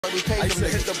we paid them. I used to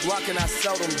hit the block and I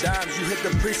sell them dimes. You hit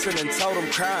the precinct and tell them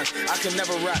crimes. I can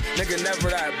never rap, nigga, never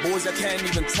that. Boys, I can't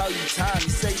even tell you time.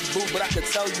 You say you boo, but I could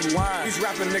tell you wine. These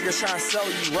rapping niggas trying to sell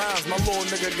you rhymes. My little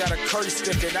nigga got a curry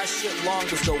stick and that shit long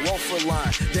as the Wolfer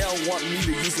line. They don't want me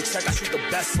to use the tech. I shoot the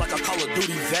best like a Call of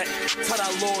Duty vet. Tell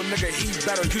that little nigga he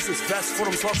better use his vest for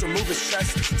them slugs to move his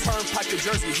chest. Turnpike to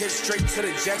Jersey, hit straight to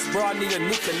the jacks. Bro, I need a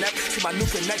new connect. See my new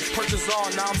connect, purchase all.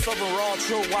 Now I'm serving raw,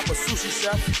 trill, whopper, sushi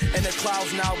chef. In the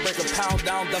clouds now, break a pound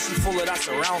down. Dusty full of that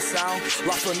surround sound.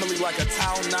 LaFamilVille like a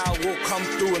town now. We'll come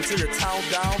through until your town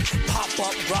down. Pop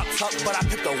up, drop tuck, but I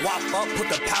pick the wop up, put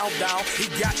the pound down. He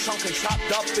got chunk and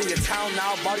chopped up in your town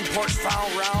now. Body parts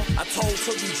found round. I told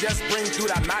Trillzee just bring through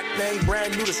that Mac thing.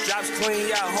 Brand new, the straps clean.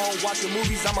 Yeah, at home watching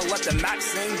movies, I'ma let the Mac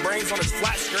sing. Brains on his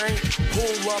flat screen.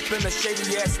 Pull up in the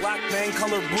shady ass lock thing.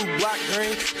 Color blue, black,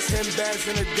 green. 10 bands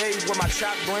in a day with my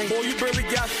chop bring. Boy, you barely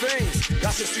got things.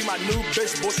 Y'all should see my new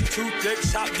bitch, boy, she too thick.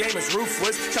 Chop game is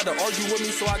ruthless. Tried to argue with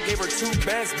me, so I gave her 2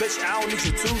 bands. Bitch, I don't need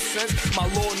your 2 cents. My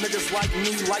little niggas like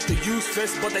me, like to use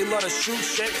fists, but they love to shoot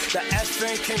shit. The F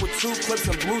thing came with 2 clips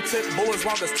and blue tip bullets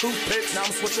long as toothpicks. Now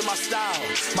I'm switching my style.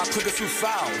 My click is too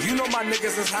foul. You know my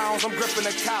niggas is hounds. I'm gripping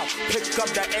a cow. Pick up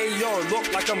that AR,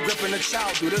 look like I'm gripping a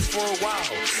child. Do this for a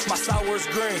while. My sour is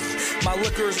green. My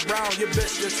liquor is brown. Your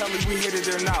bitch just tell me we hit it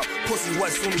there now. Pussy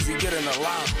wet soon as he get in the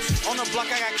lounge. On the block,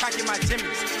 I got crack in my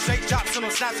jimmies. Straight drops on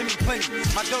them snaps in me plenty.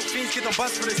 My dope fiends get them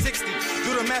bust for the 60.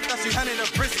 Do the math, that's 300 a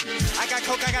prison. I got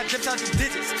coke, I got dips, I do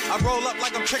digits. I roll up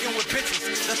like I'm tricking with bitches.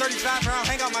 The 35 round,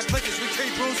 hang out my clickers. We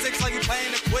treat broomsticks like you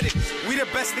playing the Quidditch. We the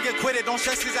best nigga quit it. Don't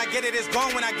stress cause I get it. It's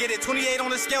gone when I get it. 28 on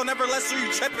the scale, never less so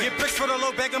you tripping. Get bricks for the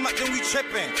low bag, then we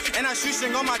tripping. And I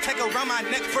shoestring on my tech around my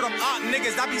neck for them odd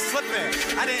niggas. I be slipping.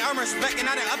 I didn't earn respect and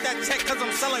I didn't up that check cause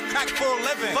I'm selling crack for a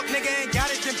living. Fuck nigga ain't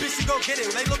got it, then bitch you go get it.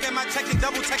 They look at my check and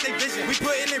double check they vision. We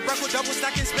put in it, break with double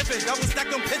stacking spiffing. Double stack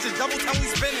them pitches, double time we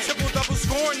spinning. Triple double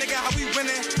scoring, nigga, how we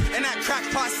winning. And that crack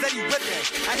pot steady whipping.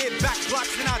 I hit back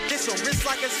blocks and I dish them. Wrist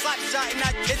like a slap shot in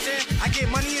that kitchen. I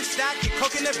get money and stack it,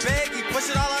 coke in the bag, you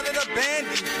push it all out of the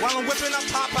bandy. While I'm whipping up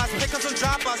Popeyes, pick up some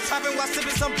dropouts, trapping while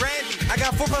sipping some brandy. I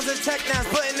got 4 pounds of tech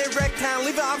downs, putting in wreck town,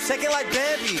 leaving I'm shaking like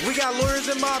Bambi. We got lawyers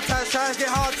and mob ties, trying to get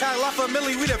hard tied.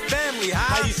 LaFamilVille, we the family,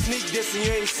 How you sneak this and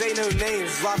you ain't say no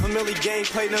names? LaFamilVille gang,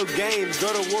 play no games.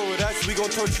 Go to war with us, we gon'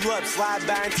 torch you up. Slide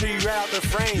by until you right out the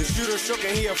frame. The shooter shook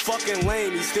and he a fucking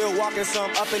lame. He still walking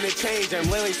some up in the change. I'm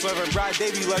lately swerving, bride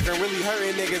baby lurking, really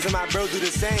hurting niggas, and my bro do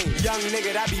the same. Young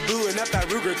nigga that be booing up that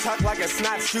Ruger tuck like a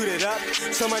snap, shoot it up.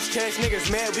 So much cash,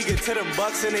 niggas mad, we get to them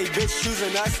bucks and they bitch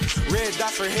choosing us. Red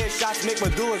dots for headshots, make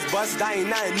medullas bust. That ain't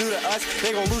nothing new to us.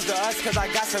 They gon' lose to us, cause I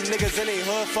got some niggas in they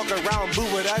hood, fuck around, boo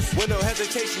with us. With no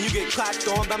hesitation, you get clapped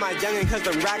on by my youngin' cause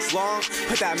the racks long.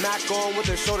 Put that Mac on with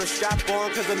the shoulder strap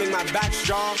on, cause it make my back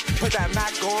strong. Put that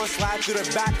Mac on, slide through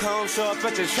the back home, show up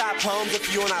at your trap homes.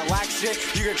 If you on that lack shit,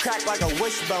 you can crack like a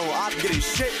wishbone, I'll get his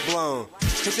shit blown.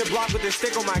 Hit your block with the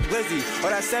stick on my glizzy,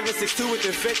 or that 7.62 with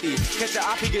the 50. Catch your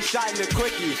op, he get shot in the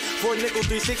quickie. 4 nickel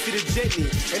 360 to jitney.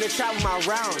 In the trap with my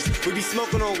rounds, we be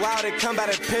smoking on loud and come by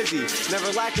the pizzy. Never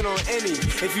lacking on any.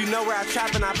 If you know where I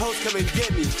trap and I post, come and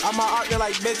get me. I'm out there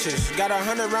like bitches. Got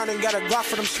 100 round and got a Glock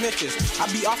for them snitches. I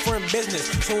be offering business,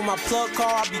 so when my plug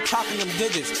call, I be talking them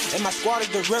digits. And my squad is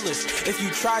the realest. If you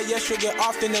try, yes, you'll get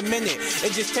off in a minute.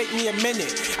 It just take me a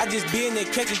minute. I just be in the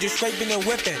kitchen, just scraping and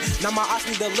whipping. Now my ops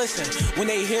need to listen. When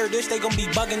they hear this, they gon' be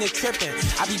bugging and tripping.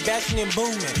 I be bashing and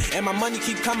booming, and my money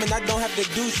keep coming, I don't have to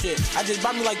do shit. I just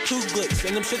bought me like 2 glicks,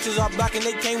 and them shits is all black and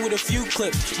they came with a few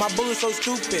clips. My bullets so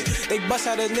stupid, they bust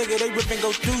out a nigga, they rip and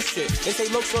go through shit. They say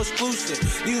look so exclusive,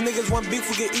 these niggas want beef,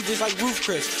 we get eat just like Roof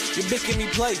Chris. Your bitch give me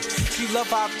play, she love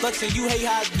how I flex and you hate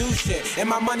how I do shit. And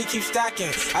my money keep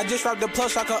stacking, I just robbed the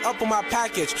plus, I could up on my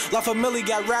package. LaFamilVille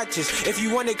got ratchets, if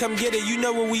you want it come get it, you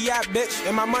know where we at bitch.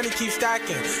 And my money keep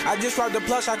stacking, I just robbed the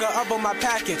plus, I could up on my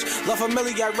package.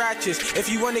 LaFamilVille got ratchets, if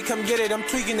you want it come get it, I'm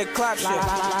tweaking the clap shit.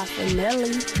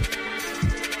 LaFamilVille.